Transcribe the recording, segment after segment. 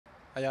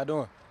How y'all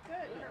doing? Good.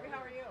 Kirby,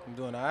 how are you? I'm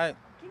doing all right.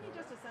 Give me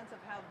just a sense of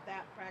how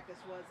that practice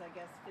was, I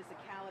guess,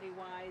 physicality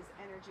wise,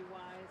 energy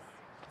wise.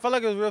 I felt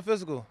like it was real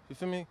physical. You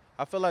feel me?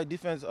 I feel like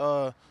defense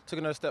took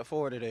another step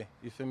forward today.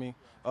 You feel me?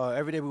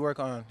 Every day we work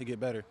on to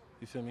get better.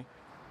 You feel me?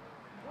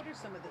 What are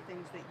some of the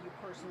things that you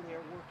personally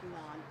are working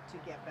on to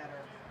get better?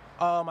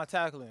 My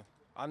tackling.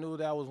 I knew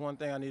that was one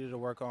thing I needed to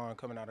work on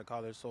coming out of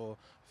college. So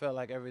I felt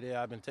like every day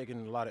I've been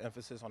taking a lot of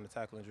emphasis on the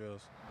tackling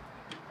drills.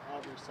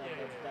 Others said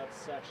that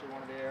that's actually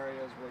one of the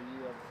areas where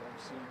you have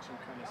seemed to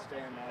kind of stay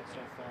in that so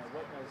far.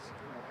 What has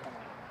kind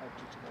of helped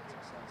you to that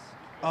success?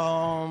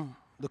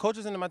 The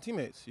coaches and my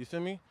teammates. You feel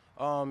me?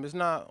 It's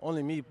not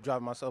only me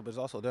driving myself, but it's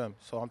also them.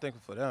 So I'm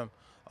thankful for them.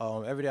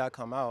 Every day I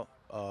come out,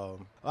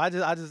 I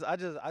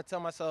tell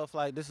myself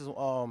like this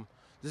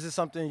is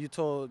something you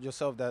told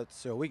yourself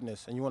that's your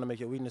weakness, and you want to make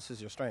your weaknesses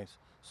your strengths.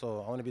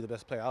 So I want to be the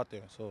best player out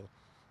there. So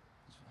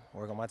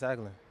work on my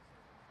tackling.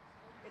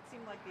 It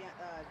seemed like the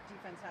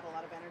defense had a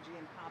lot of energy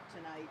and pop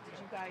tonight. Did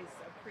you guys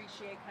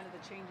appreciate kind of the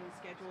change in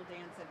schedule?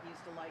 Dan said he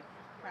used to like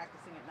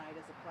practicing at night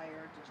as a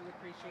player. Did you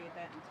appreciate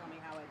that? And tell me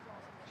how it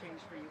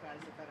changed for you guys,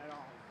 if at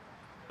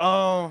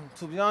all.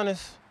 To be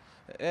honest,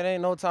 it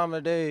ain't no time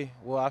of the day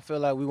where I feel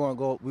like we won't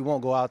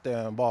go out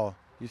there and ball.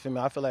 You feel me?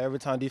 I feel like every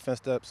time defense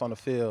steps on the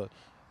field,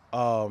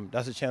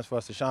 that's a chance for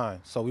us to shine.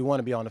 So we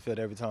want to be on the field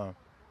every time.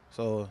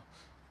 So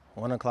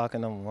 1 o'clock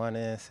in the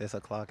morning, 6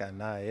 o'clock at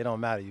night, it don't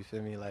matter. You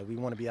feel me? Like we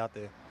want to be out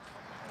there.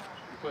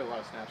 You play a lot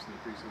of snaps in the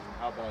preseason.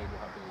 How valuable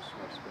have those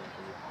snaps been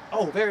for you?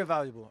 Oh, very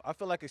valuable. I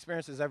feel like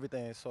experience is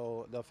everything.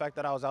 So the fact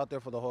that I was out there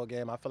for the whole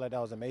game, I feel like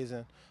that was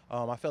amazing.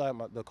 I feel like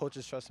the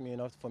coaches trust me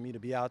enough for me to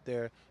be out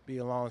there, be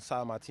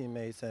alongside my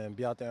teammates, and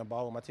be out there and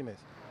ball with my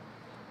teammates.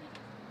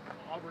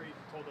 Aubrey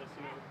told us,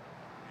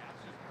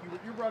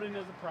 you're brought in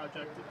as a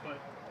project, but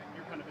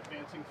you're kind of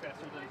advancing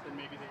faster than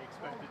maybe they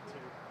expected to.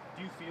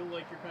 Do you feel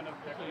like you're kind of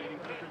acclimating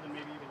quicker than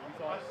maybe even you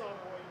thought?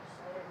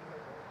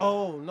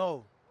 Oh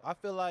no. I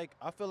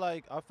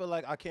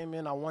came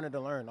in. I wanted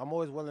to learn. I'm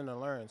always willing to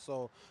learn.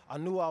 So I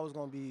knew I was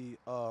gonna be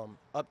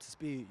up to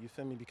speed. You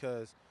feel me?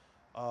 Because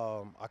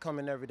I come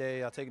in every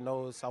day. I take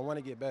notes. I want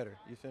to get better.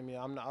 You feel me?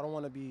 I don't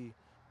want to be,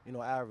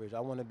 average. I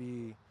want to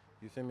be,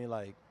 you feel me,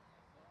 like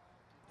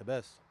the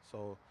best.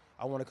 So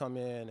I want to come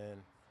in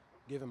and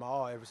give it my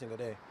all every single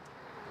day.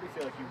 What do you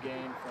feel like you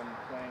gained from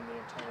playing the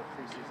entire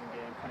preseason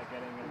game, kind of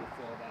getting in the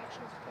flow of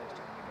action as opposed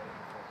to only getting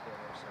in the fourth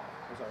quarter or so?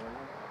 What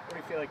do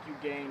you feel like you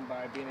gained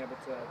by being able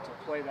to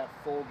play that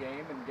full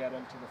game and get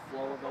into the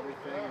flow of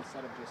everything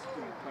instead of just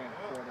playing a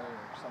quarter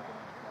or something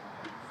like that?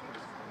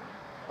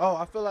 Oh,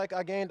 I feel like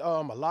I gained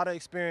a lot of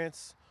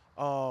experience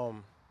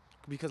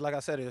because, like I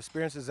said,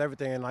 experience is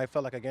everything, and I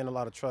felt like I gained a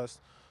lot of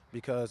trust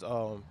because,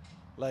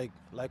 like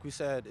we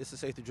said, it's a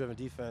safety-driven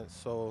defense.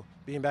 So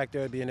being back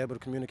there, being able to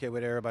communicate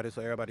with everybody,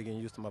 so everybody getting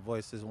used to my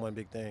voice is one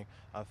big thing.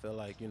 I feel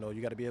like you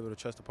got to be able to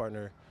trust the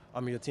partner,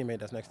 your teammate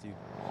that's next to you.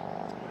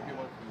 What have you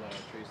learned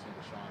from Tracy and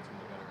Deshaun, some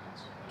of the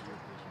veterans at your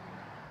position?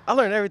 I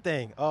learned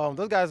everything.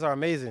 Those guys are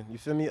amazing. You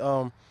feel me?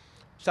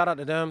 Shout out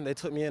to them. They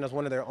took me in as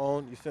one of their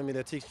own. You feel me?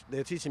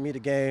 They're teaching me the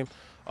game,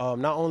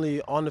 not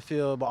only on the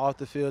field but off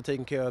the field,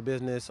 taking care of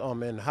business,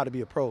 and how to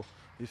be a pro.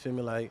 You feel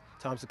me? Like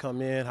times to come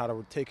in, how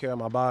to take care of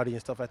my body and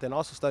stuff like that, and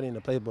also studying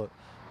the playbook. What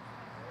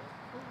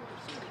are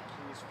some of the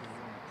keys for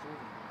you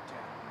improving your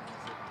tackling?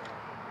 Is it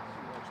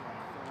you watching on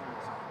film?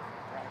 Is it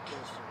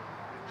practice or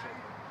check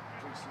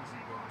preseason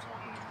games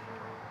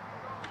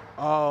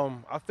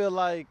happening?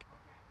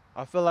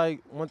 I feel like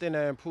one thing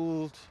that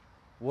improved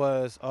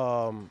was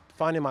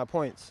finding my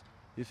points.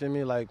 You feel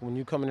me? Like when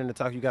you coming in the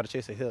tackle, you got to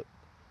chase a hip.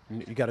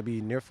 You got to be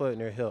near foot,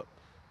 near hip.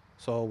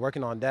 So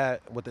working on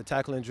that with the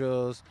tackling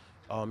drills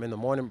in the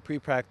morning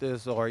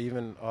pre-practice or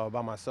even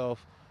by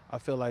myself, I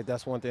feel like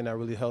that's one thing that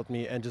really helped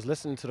me. And just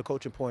listening to the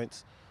coaching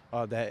points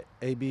that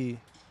AG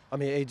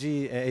and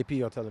AP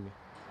are telling me.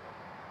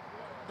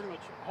 Pretty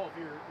much all of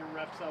your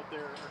reps out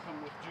there are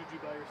coming with Juju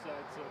by your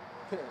side. So,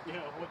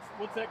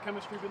 what's that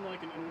chemistry been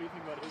like, and what do you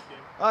think about his game?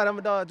 All right, I'm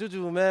a dog,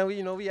 Juju, man.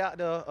 We out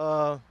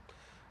there.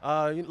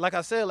 Like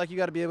I said, like you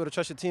got to be able to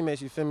trust your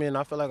teammates. You feel me? And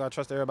I feel like I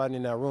trust everybody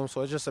in that room.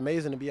 So it's just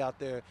amazing to be out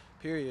there.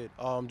 Period.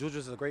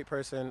 Juju's a great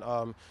person.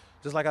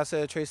 Just like I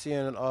said, Tracy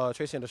and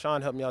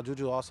Deshaun helped me out.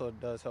 Juju also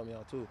does help me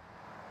out too.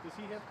 Does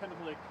he have kind of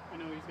like, I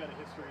know he's got a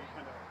history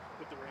kind of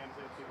with the Rams.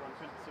 They run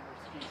kind of similar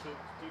scheme. So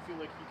do you feel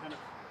like he kind of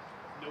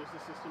knows the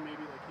system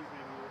maybe, like he's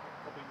maybe a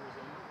couple years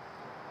in?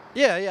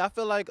 Yeah. I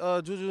feel like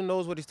Juju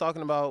knows what he's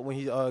talking about when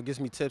he gives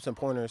me tips and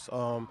pointers.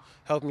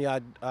 Help me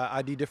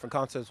ID different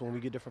concepts when we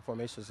get different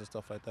formations and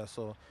stuff like that.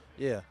 So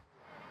yeah.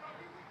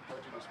 How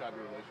would you describe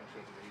your relationship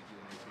with AG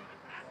and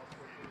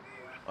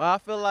AP? Well, I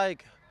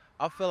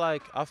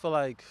feel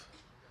like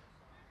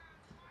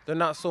they're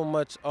not so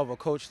much of a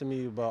coach to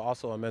me, but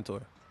also a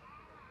mentor.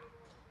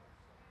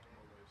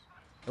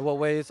 In what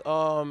ways?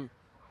 How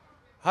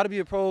to be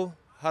a pro,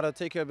 how to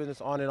take care of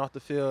business on and off the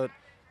field,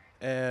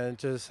 and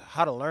just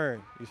how to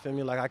learn. You feel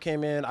me? Like I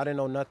came in, I didn't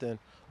know nothing.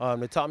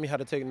 They taught me how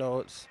to take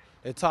notes.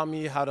 They taught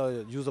me how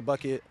to use a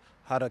bucket,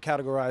 how to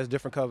categorize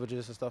different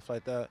coverages and stuff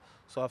like that.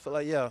 So I feel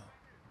like, yeah,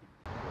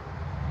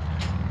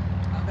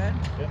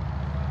 good? Yeah.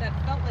 That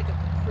felt like a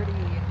pretty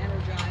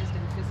energized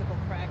and physical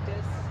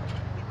practice.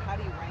 How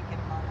do you rank it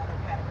among other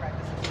paddock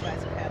practices you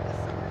guys have had this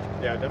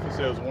summer? Yeah, I'd definitely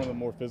say it was one of the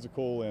more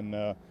physical and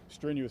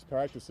strenuous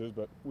practices,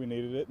 but we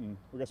needed it, and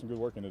we got some good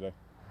work in today.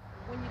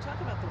 When you talk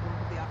about the work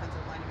of the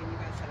offensive line, I mean, you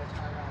guys had a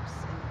ton of reps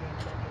in the game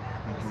in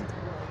Indianapolis and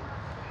really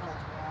held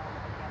warm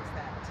against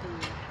that team.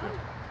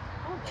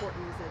 How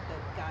important is it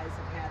that guys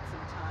have had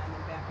some time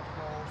in backup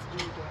roles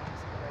in games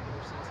in the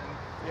regular season?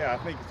 Yeah, I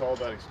think it's all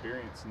about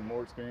experience, and the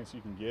more experience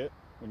you can get,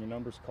 when your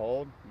number's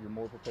called, you're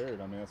more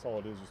prepared. I mean, that's all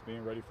it is, just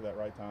being ready for that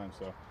right time.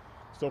 So,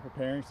 still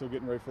preparing, still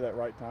getting ready for that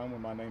right time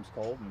when my name's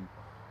called, and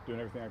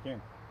doing everything I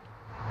can.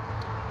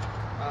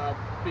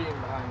 Being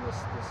behind this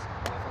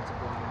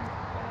offensive line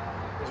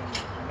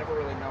and never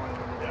really knowing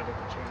when you're going to get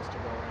the chance to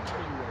go in, how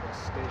do you, I guess,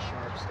 stay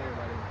sharp, stay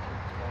ready,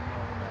 while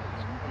knowing that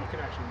you can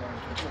actually learn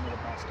from some of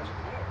the best stuff?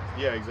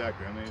 Yeah,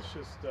 exactly. I mean, it's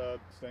just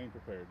staying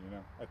prepared, you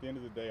know. At the end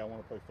of the day, I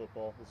want to play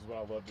football. This is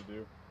what I love to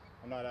do.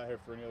 I'm not out here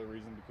for any other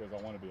reason because I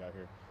want to be out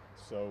here.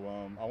 So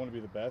I want to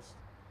be the best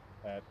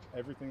at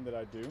everything that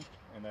I do,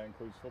 and that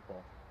includes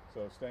football.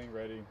 So staying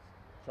ready,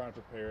 trying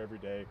to prepare every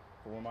day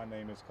for when my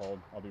name is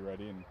called, I'll be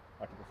ready and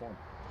I can perform.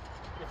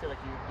 Do you feel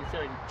like you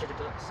took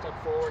a step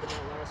forward in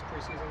that last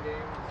preseason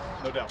game?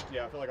 No doubt.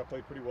 Yeah, I feel like I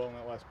played pretty well in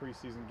that last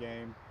preseason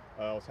game.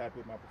 I was happy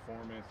with my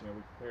performance. You know,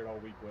 we prepared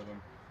all week with them.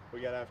 We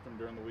got after them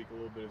during the week a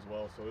little bit as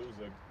well, so it was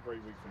a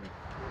great week for me.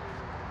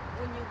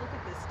 When you look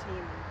at this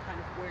team and kind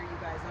of where you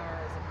guys are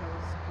as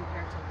opposed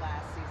compared to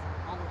last season,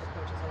 all of the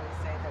coaches always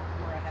say that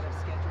we're ahead of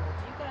schedule.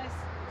 Do you guys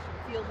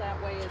feel that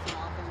way as an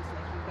offense,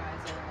 like you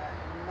guys are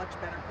in a much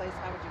better place?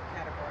 How would you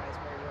categorize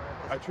where you are at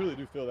this I truly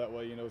do feel that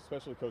way, you know,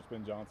 especially Coach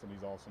Ben Johnson.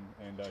 He's awesome,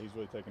 and he's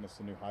really taken us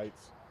to new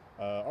heights.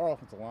 Our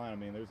offensive line, I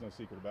mean, there's no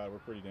secret about it.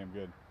 We're pretty damn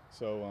good.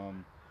 So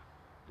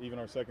even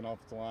our second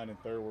offensive line and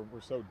third, we're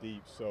so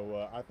deep.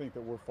 So I think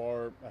that we're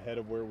far ahead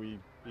of where we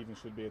even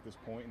should be at this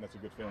point, and that's a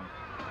good feeling.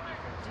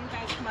 Do you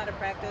guys come out of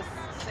practice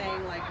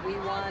saying, like, we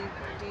won,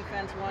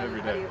 defense won?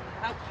 Every day.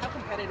 How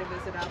competitive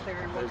is it out there?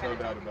 And what There's kind no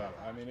of doubt about it.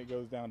 I mean, it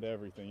goes down to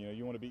everything. You know,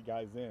 you want to beat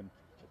guys in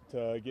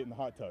to get in the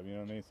hot tub, you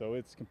know what I mean? So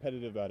it's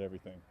competitive about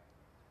everything.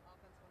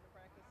 Offense won the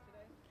practice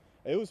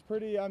today? It was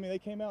pretty, I mean, they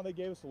came out, they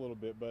gave us a little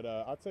bit, but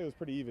I'd say it was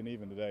pretty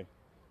even today,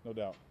 no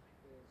doubt.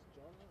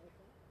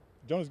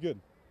 Jonah's good.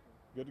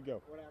 Good to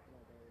go. What happened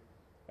out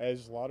there?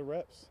 It's just a lot of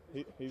reps.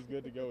 He's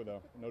good to go,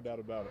 though, no doubt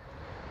about it.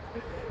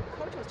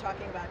 Coach was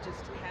talking about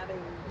just having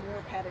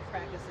more padded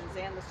practices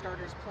and the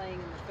starters playing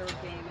in the third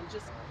game and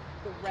just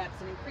the reps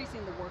and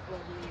increasing the workload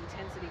and the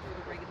intensity for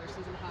the regular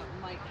season, how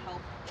it might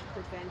help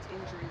prevent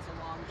injuries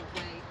along the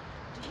way.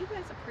 Do you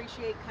guys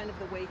appreciate kind of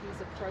the way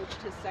he's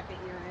approached his second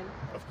year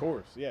in? Of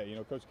course, yeah. You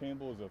know, Coach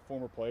Campbell is a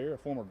former player, a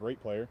former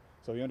great player,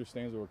 so he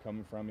understands where we're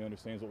coming from. He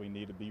understands what we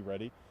need to be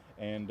ready,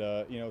 and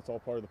you know, it's all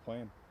part of the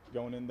plan.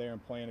 Going in there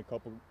and playing a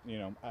couple, you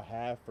know, a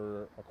half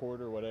or a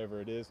quarter,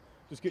 whatever it is,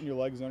 just getting your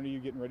legs under you,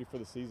 getting ready for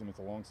the season. It's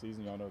a long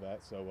season, y'all know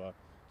that. So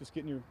just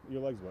getting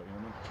your legs wet, you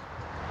know what I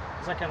mean?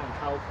 Does that kind of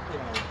help, you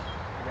know,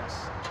 I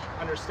guess,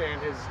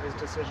 understand his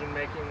decision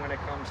making when it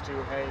comes to,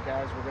 hey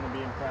guys, we're going to be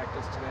in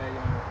practice today,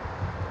 you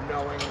know,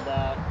 knowing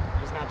that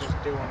he's not just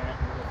doing it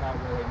without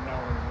really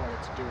knowing what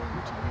it's doing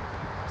to you?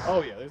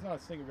 Oh yeah, there's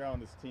not a single guy on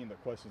this team that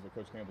questions what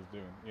Coach Campbell's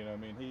doing. You know what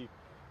I mean? He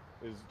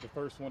is the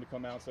first one to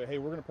come out and say, hey,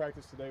 we're going to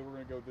practice today, we're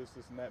going to go this,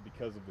 and that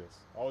because of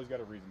this. Always got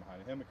a reason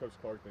behind it. Him and Coach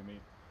Clark, they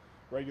meet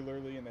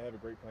regularly and they have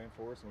a great plan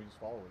for us, and we just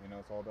follow it. You know,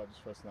 it's all about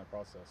just trusting that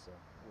process, so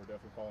we're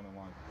definitely falling in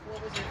line.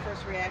 What was your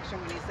first reaction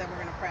when he said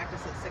we're going to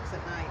practice at 6 at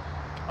night?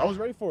 I was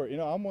ready for it. You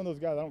know, I'm one of those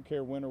guys, I don't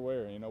care when or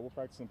where. You know, we'll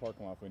practice in the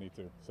parking lot if we need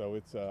to. So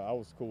it's I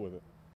was cool with it.